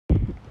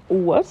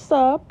What's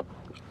up?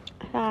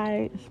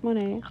 Hi, it's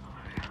Monet.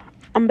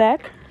 I'm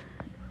back,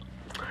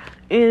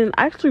 and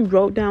I actually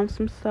wrote down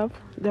some stuff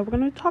that we're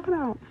gonna talk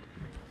about.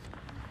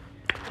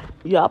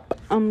 Yup,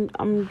 I'm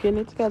getting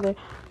it together.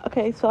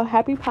 Okay, so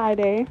happy Pie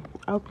Day.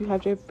 I hope you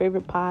had your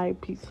favorite pie,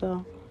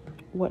 pizza,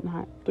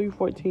 whatnot.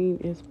 314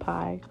 is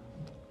pie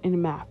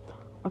in math.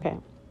 Okay,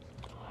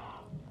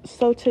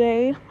 so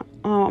today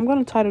I'm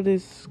gonna title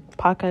this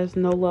podcast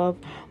 "No Love"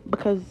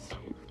 because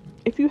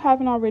if you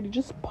haven't already,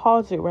 just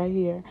pause it right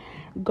here.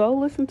 Go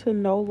listen to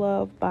 "No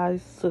Love" by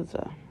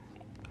SZA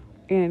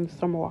and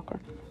Summer Walker.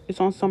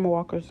 It's on Summer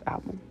Walker's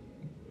album,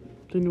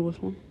 the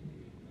newest one.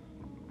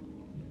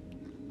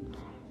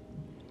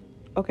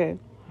 Okay,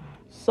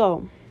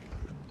 so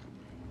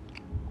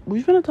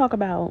we're gonna talk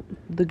about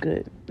the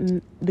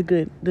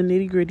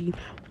nitty gritty,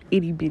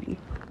 itty bitty,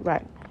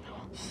 right?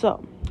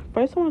 So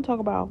first, I want to talk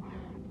about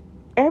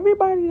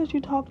everybody that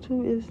you talk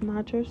to is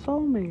not your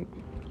soulmate.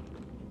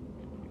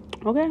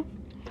 Okay,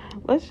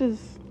 let's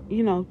just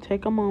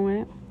take a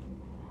moment,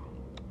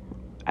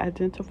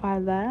 identify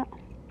that.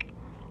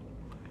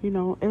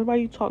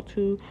 Everybody you talk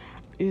to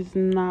is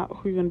not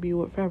who you're gonna be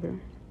with forever.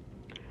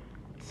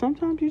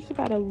 Sometimes you just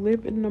gotta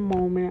live in the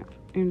moment,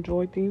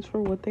 enjoy things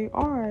for what they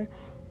are,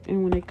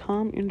 and when they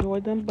come, enjoy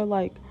them. But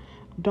like,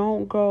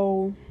 don't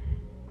go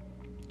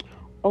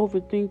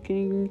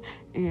overthinking.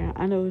 And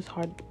I know it's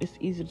hard, it's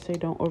easy to say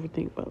don't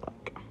overthink, but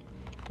like,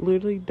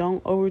 literally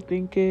don't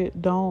overthink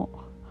it. Don't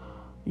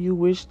you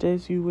wish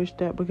this, you wish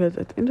that, because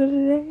at the end of the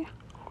day,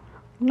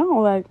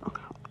 no, like,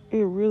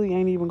 it really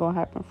ain't even gonna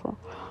happen. For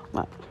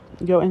like,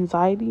 your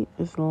anxiety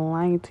is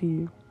lying to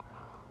you.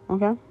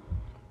 Okay,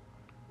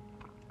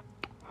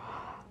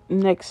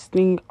 next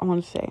thing I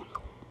want to say,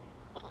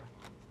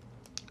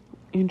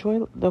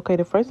 enjoy. Okay,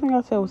 the first thing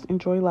I said was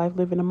enjoy life,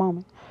 live in the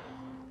moment,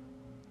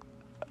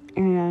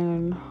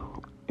 and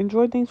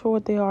enjoy things for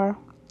what they are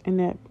in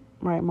that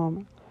right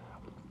moment.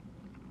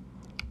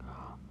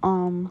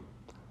 um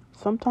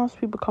Sometimes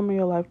people come in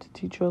your life to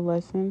teach you a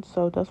lesson,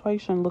 so that's why you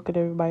shouldn't look at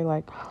everybody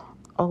like,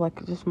 oh,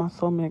 like, just my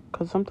soulmate,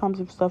 because sometimes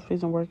if stuff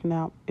isn't working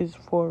out, it's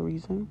for a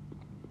reason.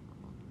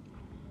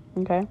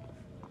 Okay,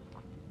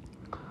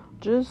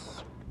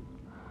 just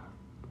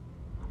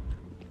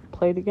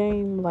play the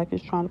game like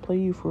it's trying to play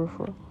you for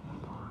real.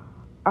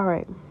 All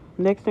right,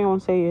 next thing I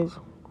want to say is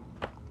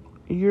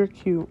you're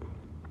cute.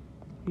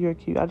 You're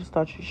cute. I just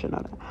thought you should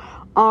know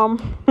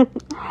that.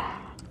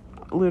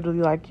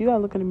 Literally, like, you gotta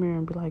look in the mirror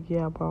and be like,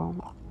 yeah, bro,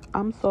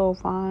 I'm so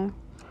fine.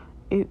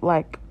 It,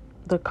 like,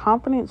 the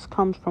confidence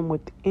comes from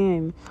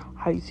within.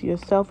 How you see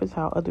yourself is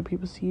how other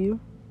people see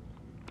you.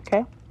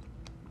 Okay.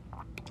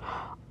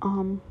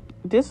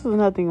 This is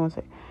another thing I want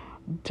to say.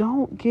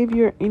 Don't give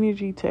your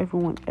energy to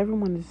everyone.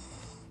 Everyone is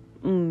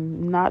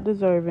not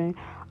deserving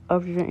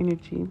of your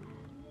energy.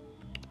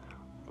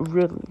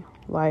 Really,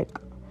 like,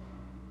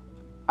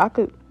 I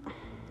could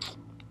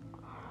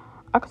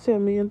I could say a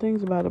million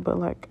things about it, but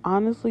like,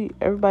 honestly,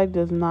 everybody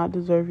does not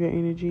deserve your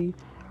energy.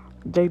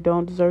 They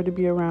don't deserve to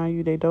be around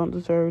you. They don't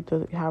deserve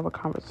to have a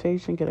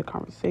conversation, get a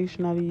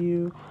conversation out of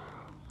you.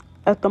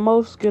 At the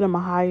most, get them a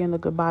hi and a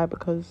goodbye,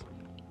 because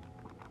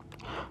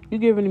you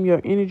giving them your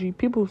energy.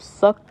 People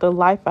suck the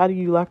life out of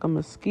you like a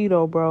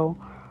mosquito, bro.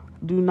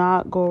 Do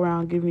not go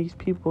around giving these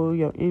people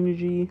your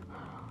energy.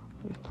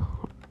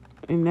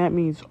 And that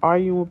means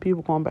arguing with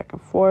people, going back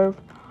and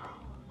forth.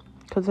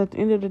 Because at the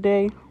end of the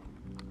day,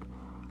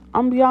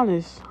 I'm gonna be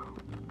honest,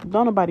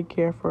 don't nobody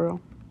care for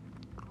real.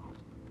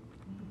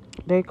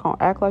 They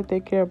can't act like they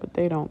care, but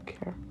they don't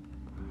care.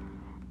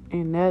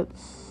 And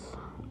that's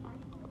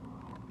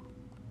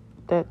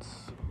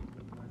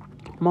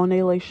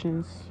Monet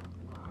Lations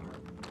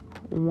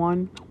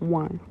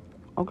 1-1.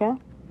 Okay?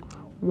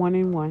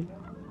 1-1.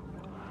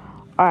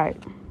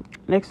 Alright.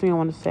 Next thing I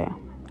want to say.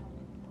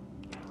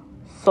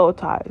 Soul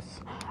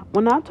ties.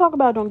 When I talk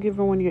about don't give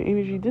everyone your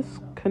energy, this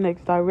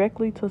connects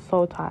directly to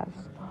soul ties.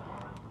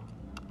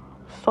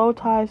 Soul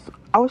ties,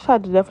 I wish I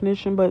had the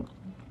definition, but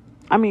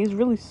I mean, it's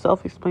really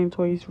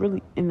self-explanatory. It's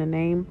really in the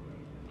name.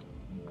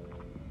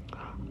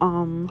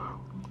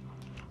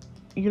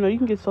 You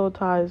can get soul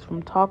ties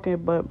from talking,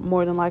 but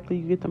more than likely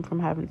you get them from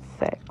having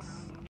sex.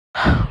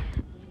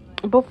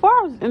 Before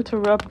I was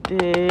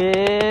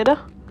interrupted,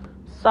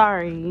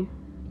 sorry.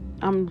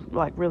 I'm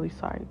like really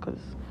sorry, because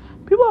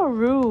people are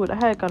rude. I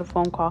had got a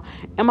phone call,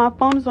 and my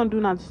phone is on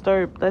do not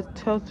disturb. That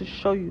tells to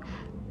show you.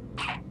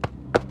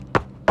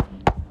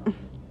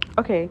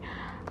 Okay,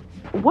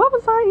 what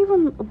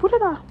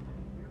did I?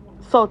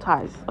 Soul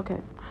ties. Okay,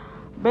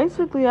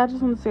 basically, I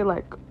just want to say,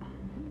 like,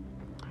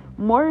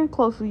 more and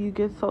closely you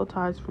get soul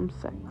ties from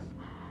sex.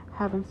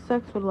 Having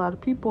sex with a lot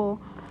of people,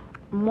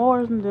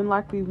 more than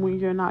likely when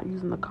you're not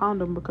using the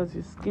condom, because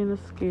your skin is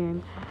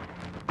skin.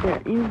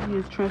 Their energy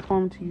is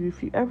transformed to you.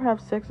 If you ever have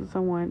sex with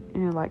someone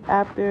and like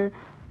after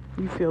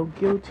you feel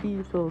guilty,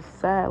 you feel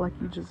sad, like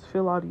you just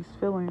feel all these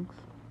feelings,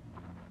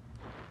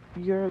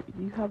 you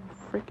have a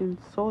freaking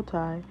soul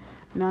tie.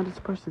 Now this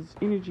person's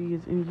energy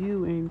is in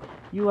you, and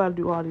you gotta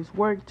do all this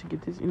work to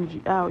get this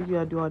energy out. You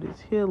gotta do all this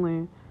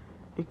healing,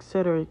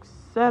 etc.,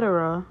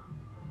 etc.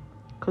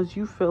 because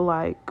you feel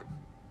like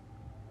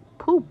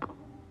poop.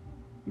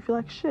 You feel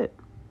like shit.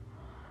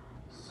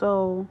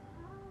 So,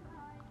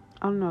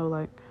 I don't know,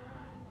 like,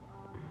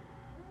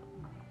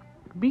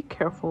 be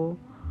careful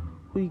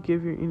who you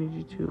give your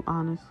energy to,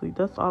 honestly.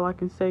 That's all I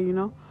can say, you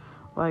know?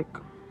 Like,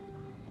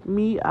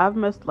 me, I've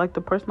messed, like,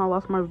 the person I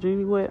lost my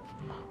virginity with,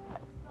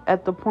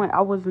 at the point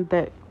I wasn't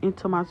that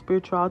into my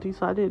spirituality,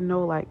 so I didn't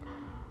know, like,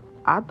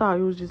 I thought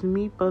it was just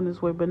me feeling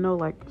this way, but no,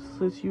 like,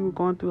 since you were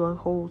going through a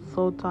whole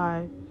soul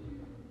tie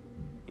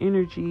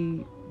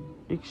energy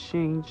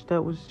exchange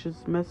that was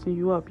just messing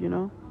you up, you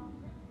know?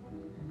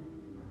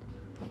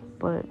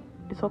 But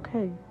it's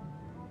okay.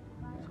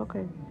 It's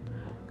okay.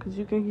 Because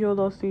you can heal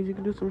those things. You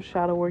can do some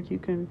shadow work. You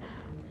can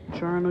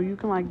journal. You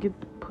can, like,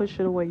 push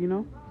it away, you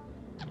know?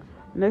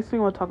 Next thing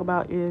I want to talk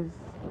about is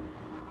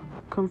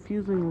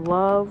confusing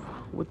love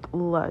with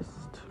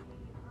lust.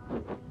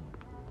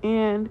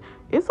 And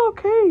it's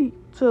okay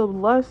to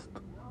lust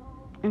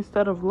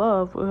instead of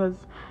love, because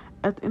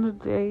at the end of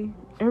the day,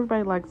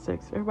 everybody likes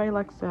sex. Everybody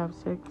likes to have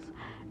sex.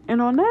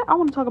 And on that, I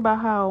want to talk about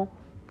how,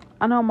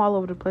 I know I'm all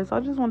over the place. I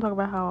just want to talk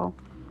about how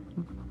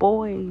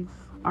boys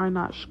are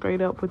not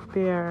straight up with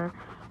their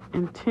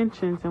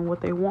intentions and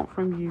what they want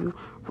from you.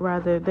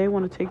 Rather, they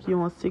want to take you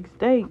on 6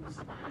 dates.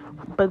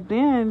 But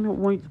then,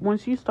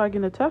 once you start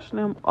getting attached to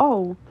them,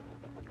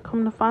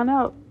 come to find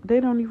out, they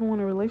don't even want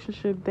a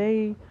relationship.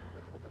 They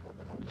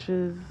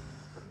just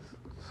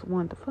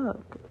want to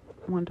fuck.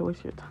 Want to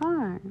waste your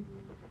time.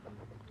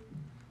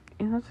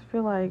 And I just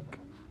feel like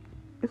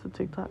it's a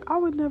TikTok. I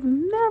would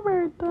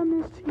never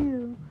done this to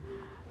you.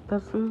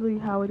 That's literally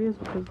how it is.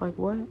 Because, like,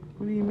 what?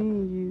 What do you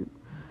mean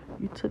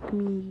you took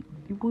me?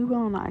 We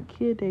went on an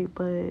IKEA date,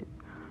 but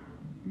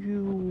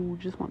you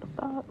just want to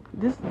fuck.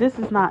 This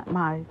is not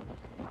my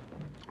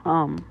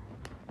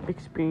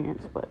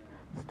experience, but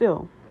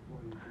still,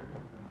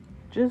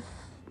 just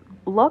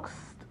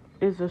lust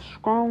is a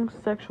strong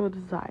sexual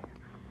desire.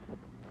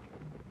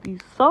 These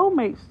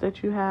soulmates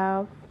that you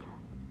have,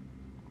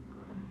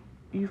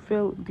 you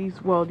feel these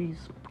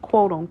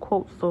quote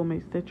unquote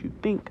soulmates that you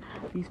think,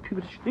 these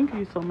people that you think are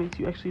your soulmates,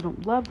 you actually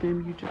don't love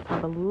them. You just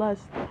have a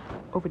lust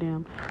over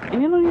them.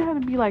 And you don't even have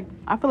to be like,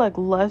 I feel like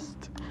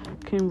lust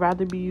can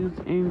rather be used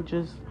in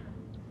just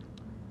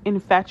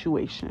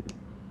infatuation.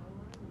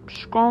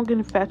 Strong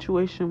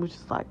infatuation, which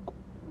is like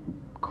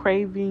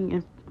craving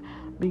and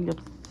being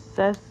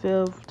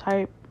obsessive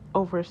type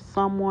over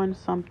someone,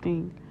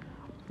 something,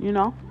 you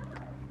know?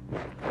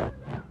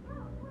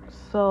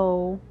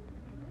 So,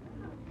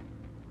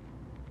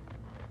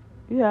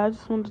 yeah, I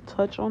just wanted to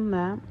touch on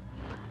that.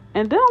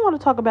 And then I want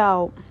to talk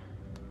about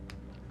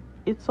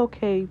it's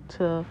okay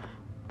to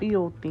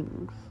feel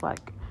things.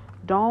 Like,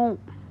 don't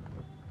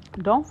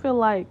feel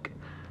like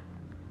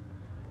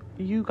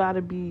you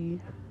gotta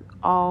be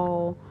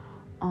all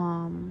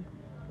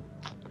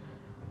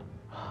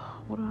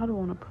how do I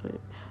want to put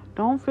it?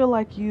 Don't feel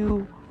like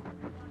you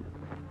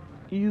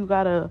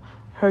gotta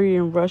hurry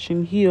and rush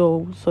and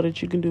heal so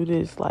that you can do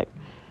this. Like,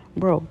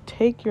 bro,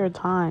 take your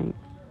time,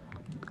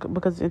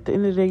 because at the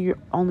end of the day, you're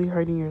only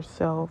hurting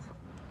yourself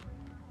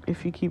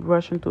if you keep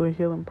rushing through a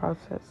healing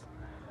process.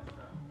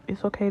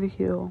 It's okay to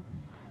heal.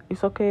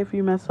 It's okay if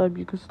you mess up.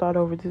 You can start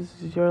over.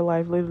 This is your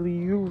life. Literally,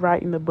 you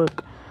writing the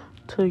book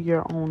to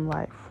your own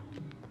life.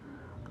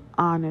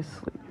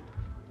 Honestly.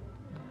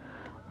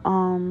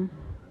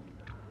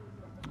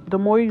 The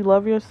more you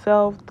love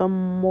yourself, the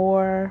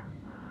more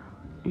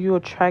you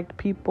attract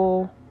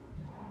people,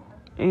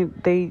 and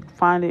they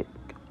find it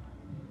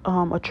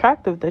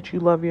attractive that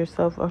you love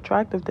yourself,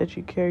 attractive that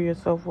you carry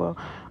yourself well,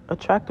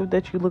 attractive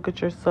that you look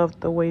at yourself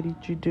the way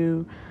that you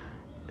do.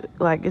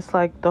 Like, it's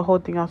like the whole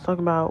thing I was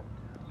talking about,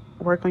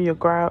 work on your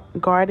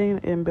garden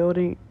and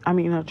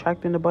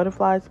attracting the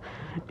butterflies.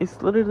 It's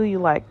literally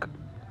like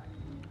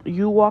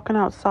you walking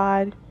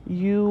outside,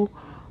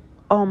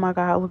 oh my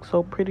God, I look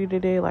so pretty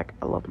today. Like,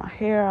 I love my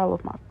hair, I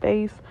love my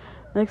face.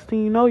 Next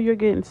thing you know, you're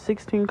getting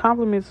 16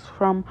 compliments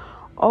from,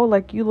 oh,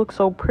 like, you look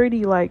so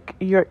pretty. Like,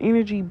 your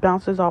energy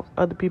bounces off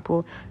other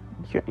people.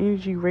 Your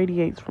energy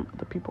radiates from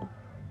other people.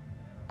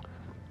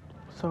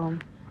 So,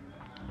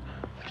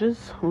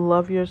 just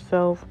love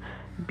yourself.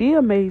 Be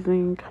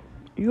amazing.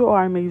 You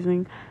are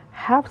amazing.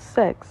 Have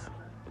sex.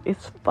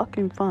 It's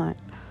fucking fun.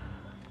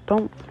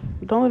 Don't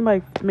let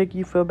anybody make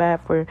you feel bad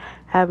for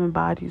having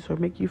bodies, or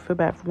make you feel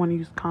bad for wanting to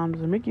use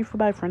condoms, or make you feel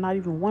bad for not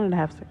even wanting to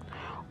have sex.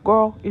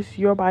 Girl, it's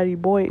your body.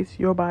 Boy, it's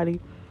your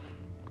body.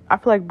 I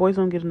feel like boys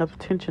don't get enough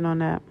attention on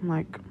that.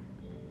 Like,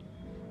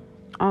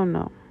 I don't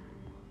know.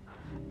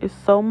 It's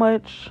so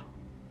much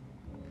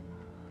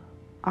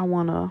I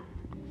want to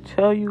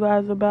tell you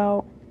guys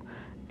about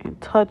and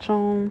touch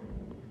on.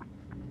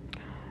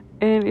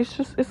 And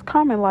it's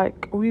coming.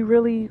 Like, I'm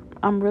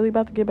really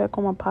about to get back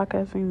on my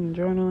podcasting and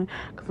journaling,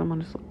 because I'm on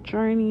this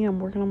journey. I'm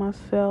working on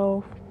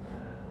myself.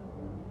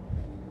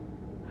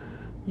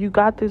 You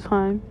got this,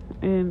 hon.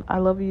 And I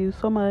love you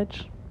so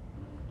much.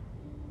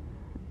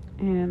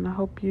 And I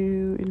hope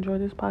you enjoy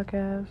this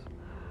podcast.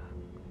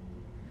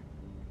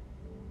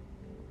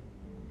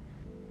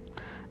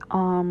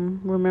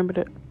 Remember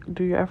to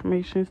do your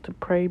affirmations, to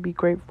pray, be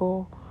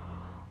grateful,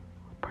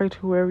 pray to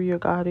whoever your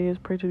God is,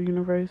 pray to the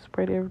universe,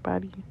 pray to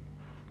everybody,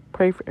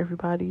 pray for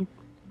everybody,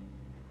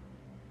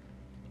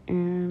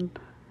 and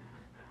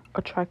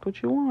attract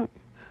what you want.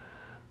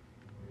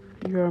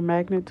 You're a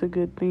magnet to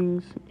good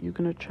things. You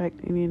can attract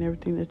any and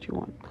everything that you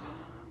want.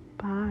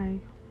 Bye.